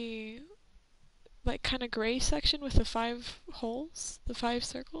the like kind of gray section with the 5 holes, the 5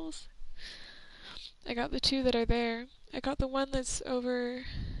 circles. I got the 2 that are there. I got the one that's over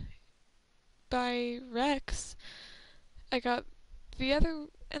by Rex. I got the other,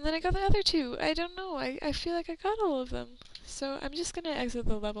 and then I got the other 2. I don't know. I feel like I got all of them. So I'm just gonna exit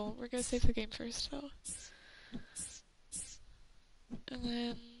the level. We're gonna save the game first, though. And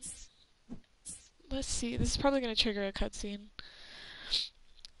then let's see. This is probably gonna trigger a cutscene,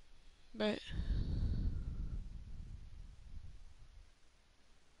 but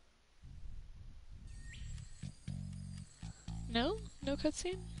no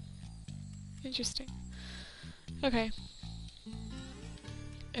cutscene. Interesting. Okay.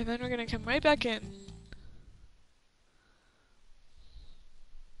 And then we're gonna come right back in.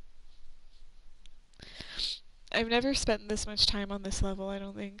 I've never spent this much time on this level, I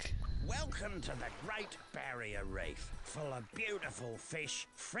don't think. Welcome to the Great Barrier Reef, full of beautiful fish,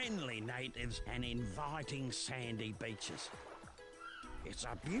 friendly natives, and inviting sandy beaches. It's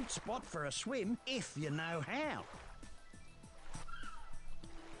a beaut spot for a swim if you know how.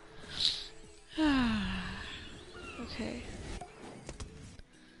 Okay.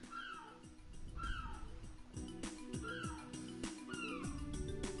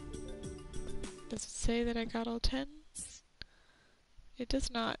 Does it say that I got all 10? It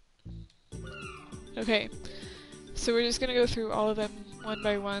does not. Okay, so we're just gonna go through all of them one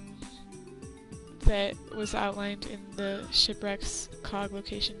by one that was outlined in the Shipwrecks COG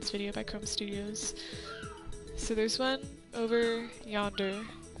Locations video by Chrome Studios. So there's one over yonder.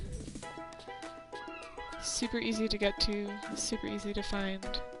 Super easy to get to, super easy to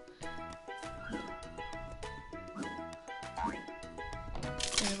find.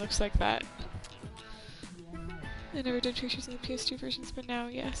 And it looks like that. I never did pictures in the PS2 versions, but now,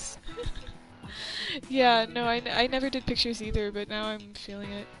 yes. Yeah, no, I never did pictures either, but now I'm feeling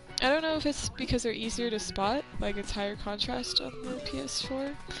it. I don't know if it's because they're easier to spot, like it's higher contrast on the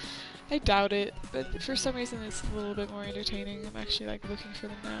PS4. I doubt it, but for some reason it's a little bit more entertaining. I'm actually like looking for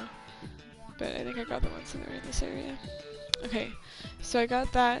them now. But I think I got the ones that are in this area. Okay, so I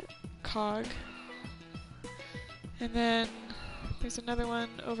got that cog. And then there's another one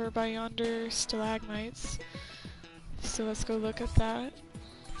over by yonder stalagmites. So let's go look at that.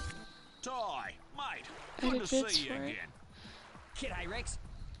 Ty, mate, I good did to vids see you for it. again. G'day, Rex.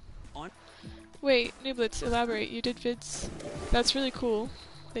 Wait, Nublets, elaborate. You did vids. That's really cool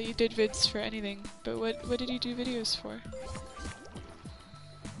that you did vids for anything. But what did you do videos for?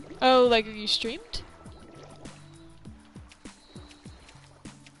 Oh, like you streamed?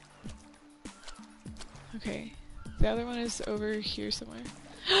 Okay. The other one is over here somewhere.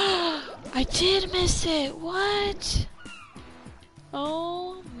 I did miss it! What?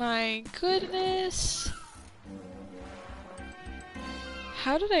 Oh my goodness!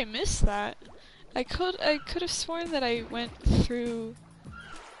 How did I miss that? I could have sworn that I went through...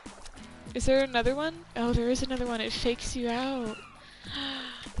 Is there another one? Oh, there is another one. It fakes you out.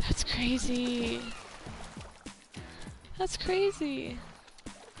 That's crazy. That's crazy.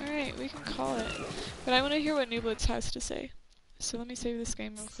 Alright, we can call it. But I want to hear what Nublets has to say. So let me save this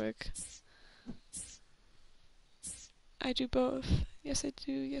game real quick. I do both. Yes, I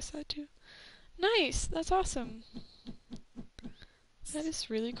do. Yes, I do. Nice! That's awesome. That is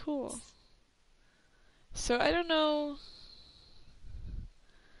really cool. So I don't know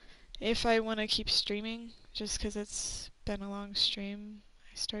if I want to keep streaming, just because it's been a long stream.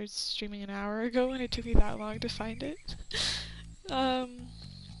 I started streaming an hour ago and it took me that long to find it.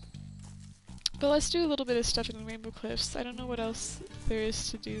 But let's do a little bit of stuff in the Rainbow Cliffs. I don't know what else there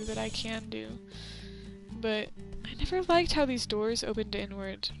is to do that I can do. But I never liked how these doors opened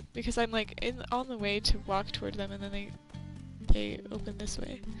inward, because I'm like on the way to walk toward them and then they open this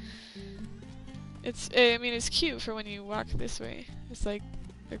way. I mean, it's cute for when you walk this way. It's like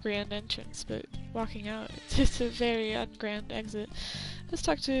a grand entrance, but walking out, it's a very ungrand exit. Let's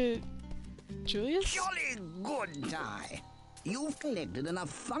talk to Julius? Jolly good, Ty. You've collected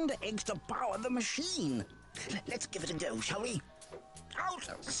enough thunder eggs to power the machine. Let's give it a go, shall we?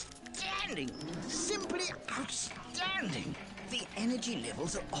 Outstanding! Simply outstanding! The energy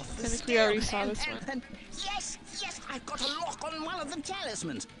levels are off the I think scale. we already saw this one. And yes, I've got a lock on one of the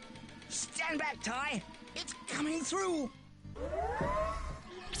talismans. Stand back, Ty. It's coming through.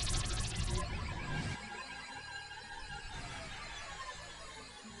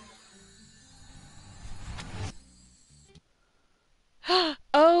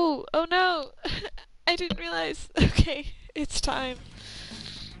 Oh no! I didn't realize. Okay, it's time.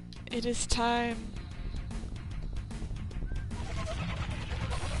 It is time.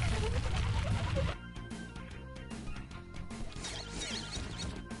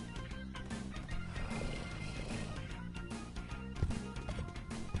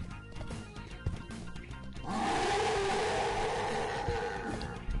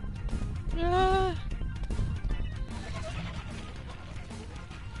 Ah.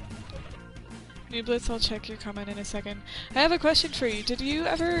 New Blitz, I'll check your comment in a second. I have a question for you. Did you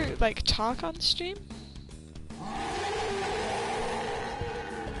ever, like, talk on stream?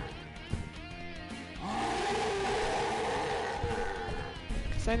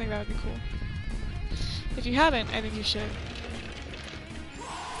 Because I think that would be cool. If you haven't, I think you should.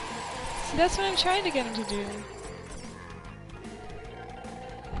 See, that's what I'm trying to get him to do.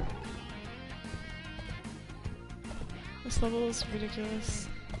 This level is ridiculous.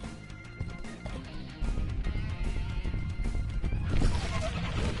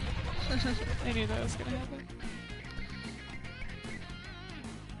 I knew that was gonna happen.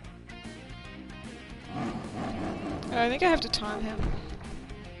 Oh, I think I have to taunt him.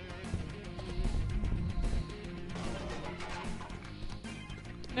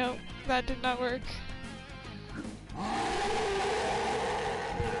 Nope, that did not work.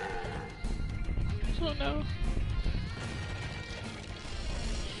 Oh no.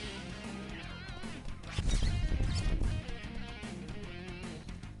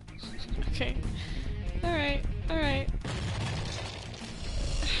 Okay. Alright, alright.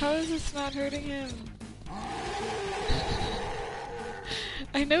 How is this not hurting him?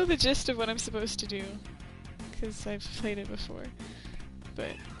 I know the gist of what I'm supposed to do, because I've played it before,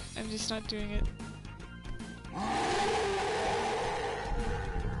 but I'm just not doing it.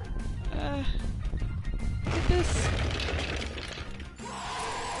 Look at this!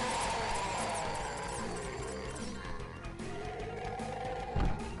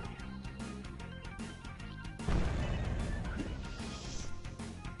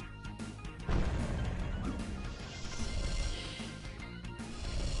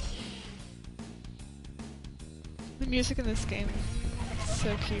 The music in this game is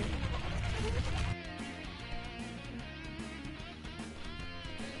so cute.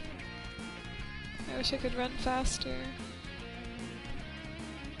 I wish I could run faster.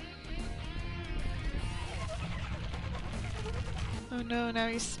 Oh no, now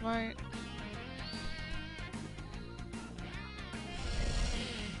he's smart.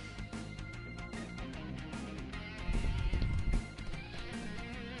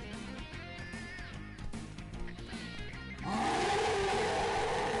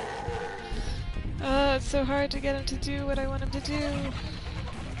 Oh, it's so hard to get him to do what I want him to do.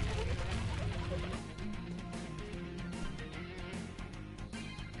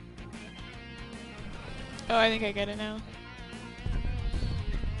 Oh, I think I get it now.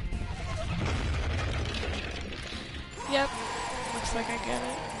 Yep, looks like I get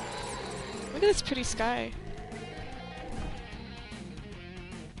it. Look at this pretty sky.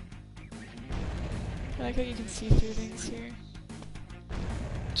 I like how you can see through things here.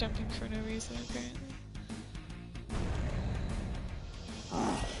 Jumping for no reason, apparently.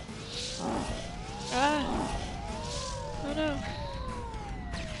 Ah! Oh no.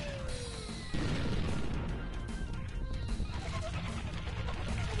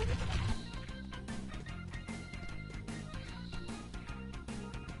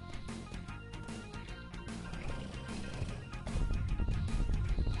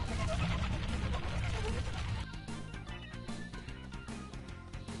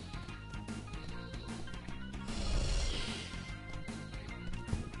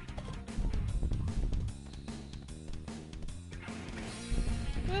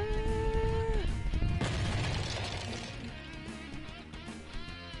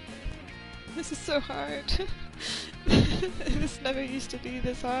 This is so hard. This never used to be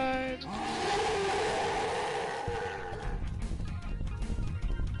this hard.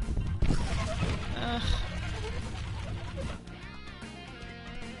 Ugh.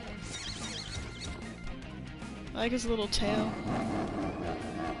 I like his little tail.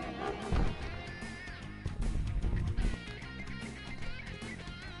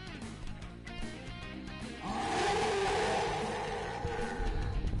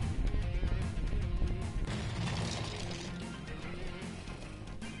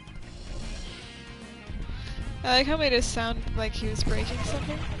 I like how it made it sound like he was breaking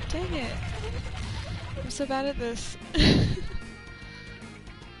something. Dang it. I'm so bad at this.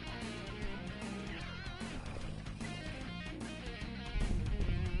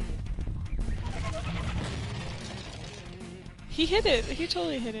 He hit it! He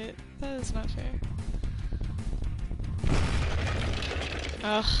totally hit it. That is not fair.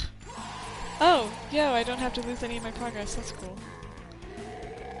 Ugh. Oh, yo, I don't have to lose any of my progress. That's cool.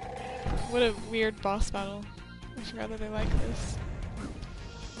 What a weird boss battle. I forgot that they like this.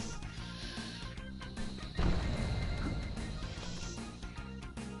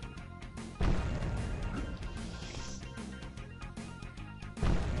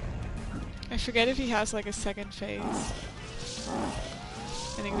 I forget if he has like a second phase.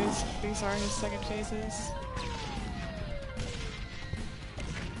 I think these are his second phases.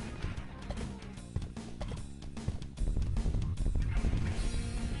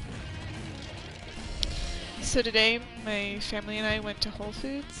 So today, my family and I went to Whole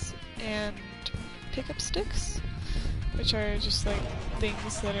Foods and picked up sticks, which are just like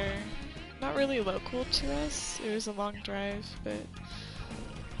things that are not really local to us. It was a long drive, but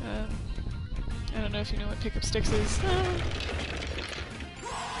I don't know if you know what pickup sticks is.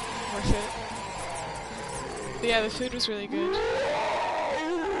 Worth it. But yeah, the food was really good.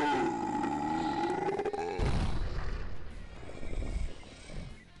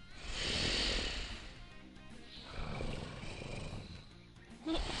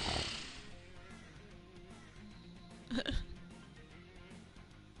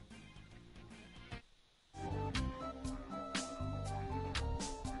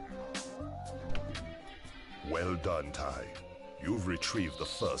 Well done, Ty. You've retrieved the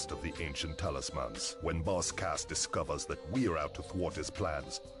first of the ancient talismans. When Boss Cass discovers that we're out to thwart his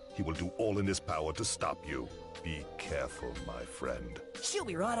plans, he will do all in his power to stop you. Be careful, my friend. She'll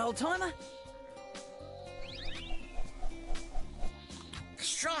be right, old-timer.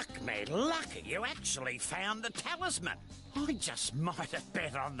 Struck me lucky you actually found the talisman. I just might have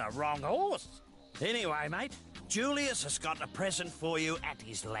bet on the wrong horse. Anyway, mate, Julius has got a present for you at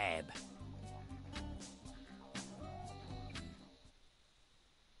his lab.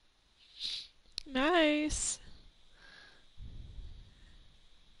 Nice!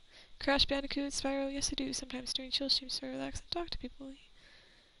 Crash Bandicoot, Spyro, yes I do. Sometimes during chill streams to relax and talk to people.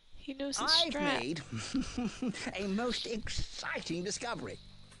 He knows his I've strat. made a most exciting discovery.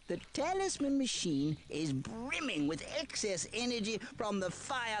 The talisman machine is brimming with excess energy from the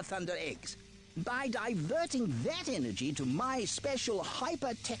Fire Thunder eggs. By diverting that energy to my special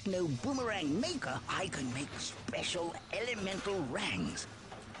hyper-techno boomerang maker, I can make special elemental rangs.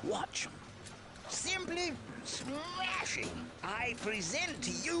 Watch. Simply smashing, I present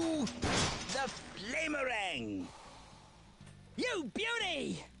to you the Flamerang. You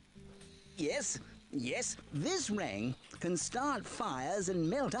beauty! Yes, this rang can start fires and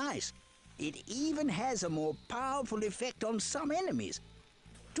melt ice. It even has a more powerful effect on some enemies.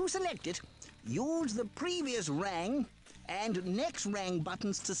 To select it, use the previous rang and next rang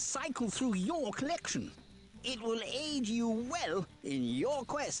buttons to cycle through your collection. It will aid you well in your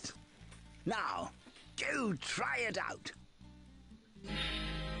quest. Now, go try it out.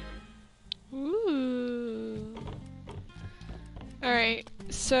 Ooh. Alright,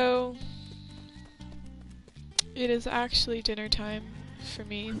 so it is actually dinner time for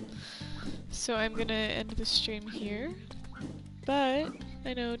me. So I'm gonna end the stream here. But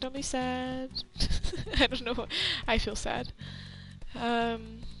I know, don't be sad. I don't know, I feel sad. But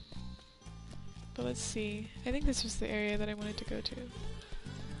let's see. I think this was the area that I wanted to go to.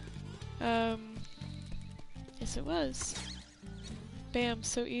 Yes it was. Bam,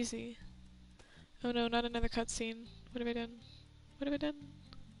 so easy. Oh no, not another cutscene. What have I done? What have I done?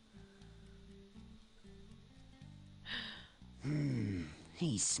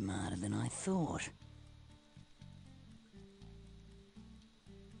 He's smarter than I thought.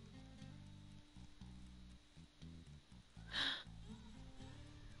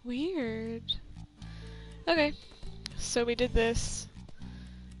 Weird. Okay, so we did this.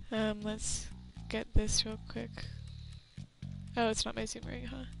 Let's get this real quick. Oh, it's not my zoom ring,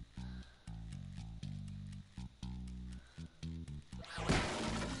 huh?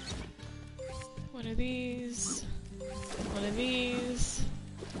 One of these. One of these.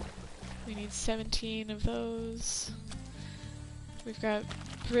 We need 17 of those. We've got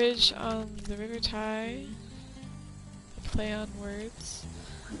Bridge on the River Ty. A play on words.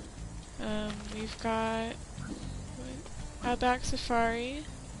 We've got Outback Safari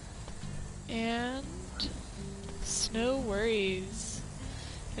and Snow Worries.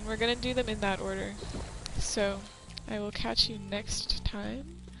 And we're gonna do them in that order. So, I will catch you next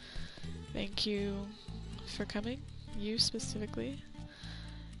time. Thank you for coming. You specifically.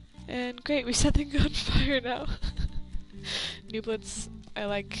 And great, we set things on fire now. Nooblets, I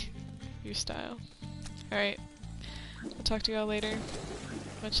like your style. Alright, I'll talk to y'all later.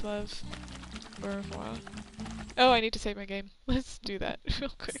 Much love. Au revoir. Oh, I need to save my game. Let's do that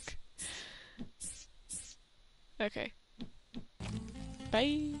real quick. Okay.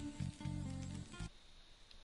 Bye!